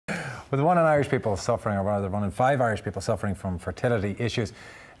With 1 in Irish people suffering, or rather 1 in 5 Irish people suffering from fertility issues,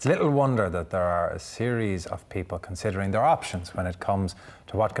 it's little wonder that there are a series of people considering their options when it comes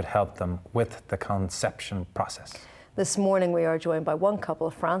to what could help them with the conception process. This morning we are joined by one couple,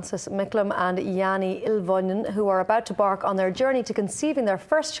 Francis Micklem and Jani Ilvonen, who are about to embark on their journey to conceiving their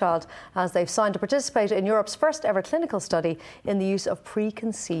first child, as they've signed to participate in Europe's first ever clinical study in the use of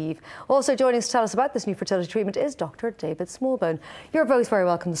pre-Conceive. Also joining us to tell us about this new fertility treatment is Dr. David Smallbone. You're both very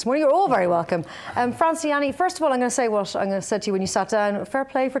welcome this morning. You're all very welcome. Francis, Jani, first of all, I'm going to say what I'm going to say to you when you sat down. Fair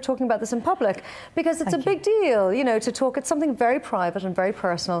play for talking about this in public, because it's a big deal, you know, to talk. It's something very private and very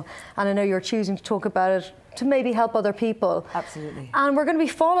personal, and I know you're choosing to talk about it to maybe help other people. Absolutely. And we're going to be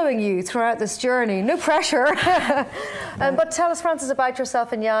following you throughout this journey. No pressure. But tell us, Francis, about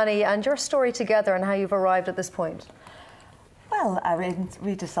yourself and Jani and your story together and how you've arrived at this point. Well, I mean,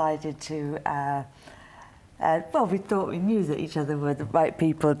 we decided to, well, we thought we knew that each other were the right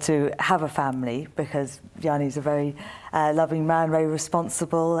people to have a family, because Jani's a very loving man, very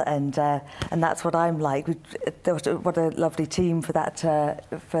responsible, and that's what I'm like. What a lovely team for that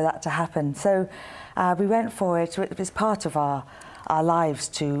to happen. So we went for it. It was part of our lives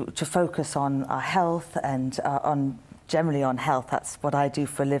to focus on our health and generally on health. That's what I do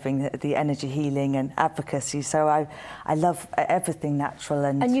for a living, the energy healing and advocacy. So I love everything natural.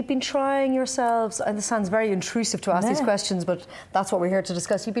 And you've been trying yourselves, and this sounds very intrusive to ask these questions, but that's what we're here to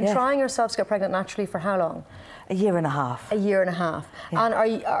discuss. You've been trying yourselves to get pregnant naturally for how long? A year and a half. A year and a half. Yeah. And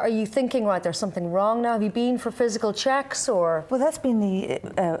are you thinking, right, there's something wrong now? Have you been for physical checks, or? Well, that's been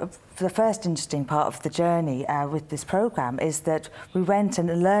the first interesting part of the journey with this programme, is that we went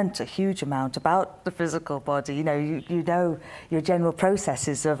and learnt a huge amount about the physical body. You know, you know your general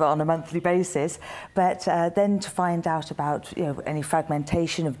processes on a monthly basis, but then to find out about, you know, any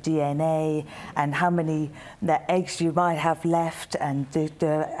fragmentation of DNA and how many eggs you might have left, and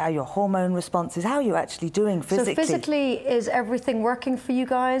how your hormone responses, how you're actually doing physically. So physically, is everything working for you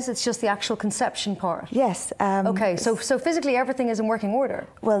guys? It's just the actual conception part? Yes. Okay, so physically everything is in working order?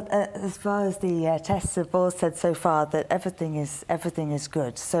 Well, as far as the tests have all said so far, that everything is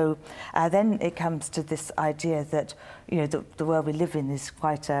good. So then it comes to this idea that, you know, the world we live in is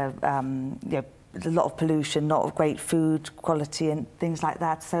quite you know, a lot of pollution, not of great food quality and things like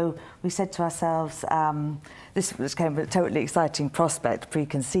that. So we said to ourselves, this became a totally exciting prospect,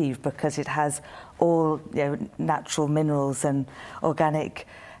 pre-Conceive, because it has all, you know, natural minerals and organic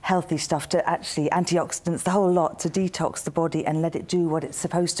healthy stuff, to actually antioxidants, the whole lot, to detox the body and let it do what it's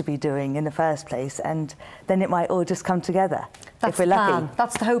supposed to be doing in the first place, and then it might all just come together. That's if we're lucky.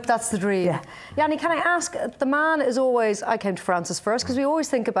 That's the hope, that's the dream. Yeah. Jani, can I ask, the man is always, I came to Francis first, because we always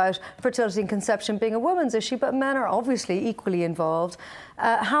think about fertility and conception being a woman's issue, but men are obviously equally involved.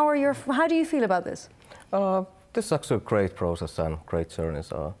 How do you feel about this? This is actually a great process and great journey.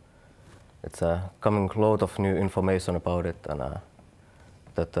 So it's coming a lot of new information about it, and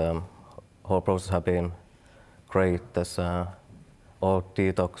that whole process has been great. There's all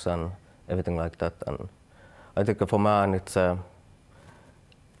detox and everything like that. And I think for man, it's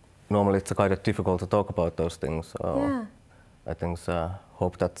normally it's kind of difficult to talk about those things. So I think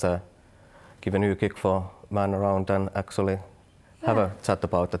hope that's give a new kick for man around and actually have a chat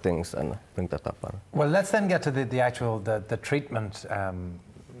about the things and bring that up. Well, let's then get to the actual the treatment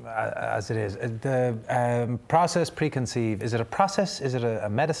as it is. The process, pre-conceive, is it a process? Is it a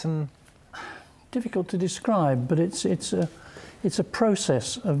medicine? Difficult to describe, but it's a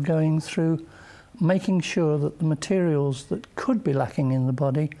process of going through making sure that the materials that could be lacking in the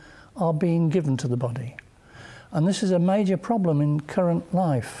body are being given to the body. And this is a major problem in current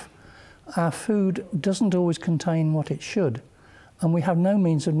life. Our food doesn't always contain what it should, and we have no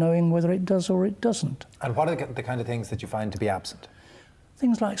means of knowing whether it does or it doesn't. And what are the kind of things that you find to be absent?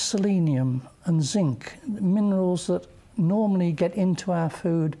 Things like selenium and zinc, minerals that normally get into our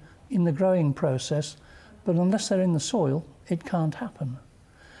food in the growing process, but unless they're in the soil, it can't happen.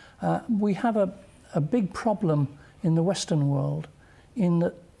 We have a big problem in the Western world in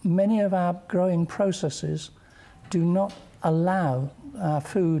that many of our growing processes do not allow our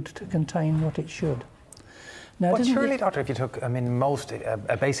food to contain what it should. Now, but surely, doctor, if you took, I mean,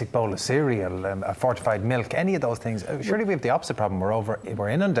 a basic bowl of cereal, a fortified milk, any of those things, surely we have the opposite problem. We're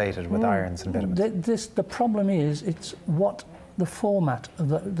inundated with irons and vitamins. The problem is, it's what the format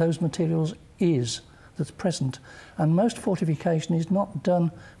of those materials is that's present. And most fortification is not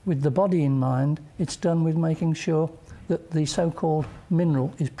done with the body in mind, it's done with making sure that the so-called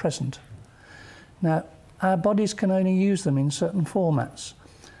mineral is present. Now, our bodies can only use them in certain formats.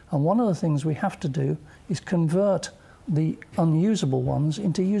 And one of the things we have to do is convert the unusable ones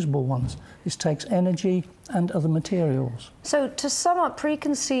into usable ones. This takes energy and other materials. So to sum up,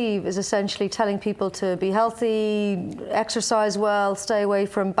 pre-conceive is essentially telling people to be healthy, exercise well, stay away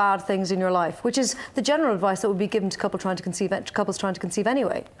from bad things in your life, which is the general advice that would be given to couples trying to conceive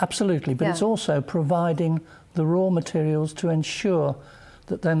anyway. Absolutely, but it's also providing the raw materials to ensure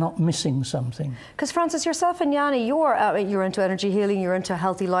that they're not missing something. Because Francis, yourself and Jani, you're into energy healing, you're into a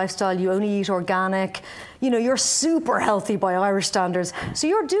healthy lifestyle, you only eat organic, you know, you're super healthy by Irish standards, so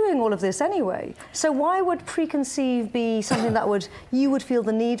you're doing all of this anyway. So why would pre-conceive be something that you would feel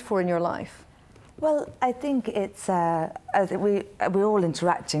the need for in your life? Well, I think it's we're all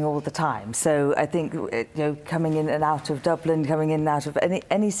interacting all the time. So I think you know, coming in and out of Dublin, coming in and out of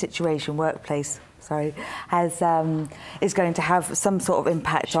any situation, workplace, is going to have some sort of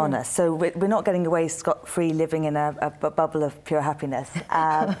impact on us. So we're not getting away scot-free living in a bubble of pure happiness.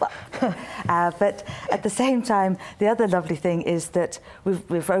 But at the same time, the other lovely thing is that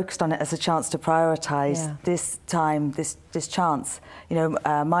we've focused on it as a chance to prioritise this time, this chance. You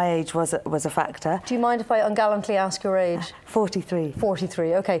know, my age was a factor. Do you mind if I ungallantly ask your age? 43.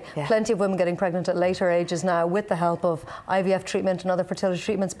 43, okay. Yeah. Plenty of women getting pregnant at later ages now with the help of IVF treatment and other fertility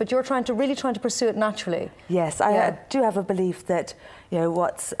treatments, but you're really trying to pursue it naturally. Yes, I do have a belief that, you know,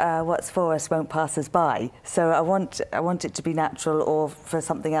 what's for us won't pass us by. So I want it to be natural, or for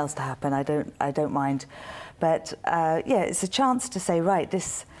something else to happen. I don't mind, but yeah, it's a chance to say, right,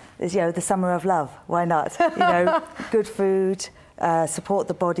 this is, you know, the summer of love. Why not? You know, good food. Support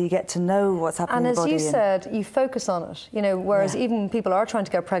the body, get to know what's happening in the body. And as you said, you focus on it, you know, whereas even people are trying to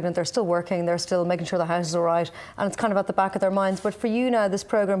get pregnant, they're still working, they're still making sure the house is all right, and it's kind of at the back of their minds. But for you now, this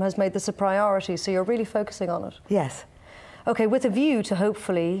programme has made this a priority, so you're really focusing on it. Yes. Okay, with a view to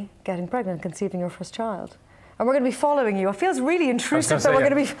hopefully getting pregnant, conceiving your first child. And we're going to be following you. It feels really intrusive that we're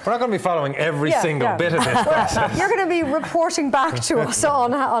going to be... We're not going to be following every single bit of this process. You're going to be reporting back to us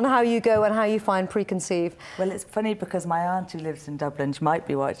on how you go and how you find pre-conceive. Well, it's funny because my aunt who lives in Dublin, she might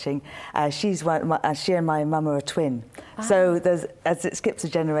be watching, she and my mum are a twin. So as it skips a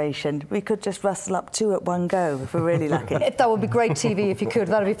generation, we could just rustle up two at one go if we're really lucky. That would be great TV if you could.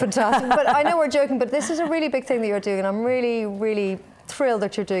 That would be fantastic. But I know we're joking, but this is a really big thing that you're doing, and I'm really, really thrilled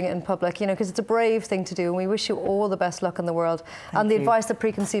that you're doing it in public, you know, because it's a brave thing to do, and we wish you all the best luck in the world. And the advice that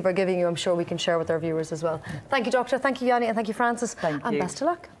pre-conceive are giving you, I'm sure we can share with our viewers as well. Thank you, Doctor. Thank you, Jani, and thank you, Francis. Thank you. And best of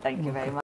luck. Thank you very much.